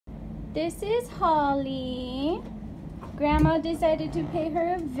This is Holly. Grandma decided to pay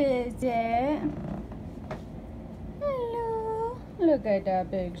her a visit. Hello. Look at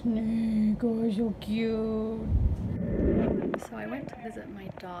that big snake. Oh, so cute. So I went to visit my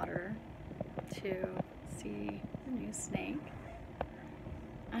daughter to see the new snake.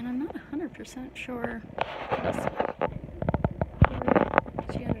 And I'm not 100% sure where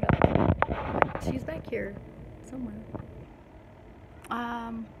she ended up. She's back here somewhere.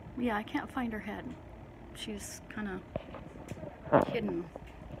 Yeah, I can't find her head. She's kind of hidden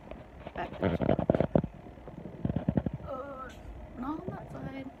back there. Not on that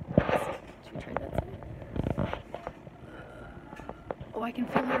side. Should we try that side? Oh, I can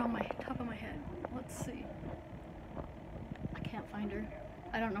feel her on my top of my head. Let's see. I can't find her.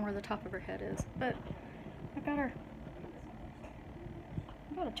 I don't know where the top of her head is, but I got her.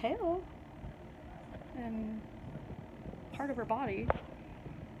 I got a tail and part of her body.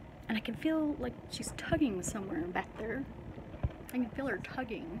 And I can feel like she's tugging somewhere back there. I can feel her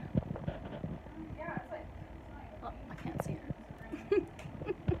tugging. Oh, I can't see her.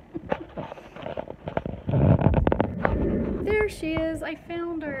 There she is. I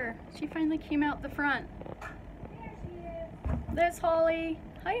found her. She finally came out the front. There she is. There's Holly.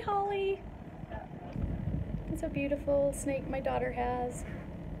 Hi, Holly. It's a beautiful snake my daughter has.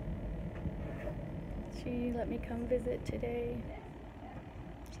 She let me come visit today.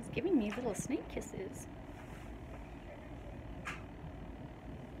 She's giving me little snake kisses.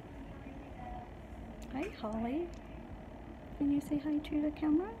 Hi, Holly. Can you say hi to the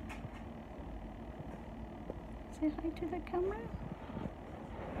camera? Say hi to the camera.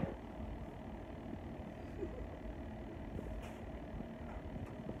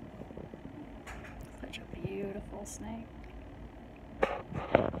 Such a beautiful snake.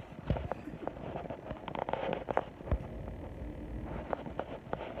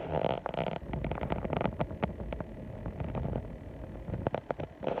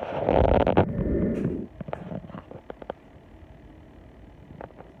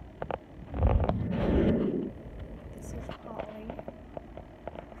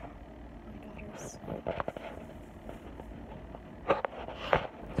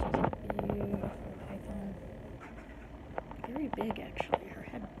 Very big, actually. Her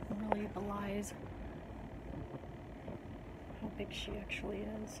head really belies how big she actually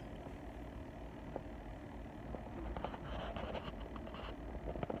is.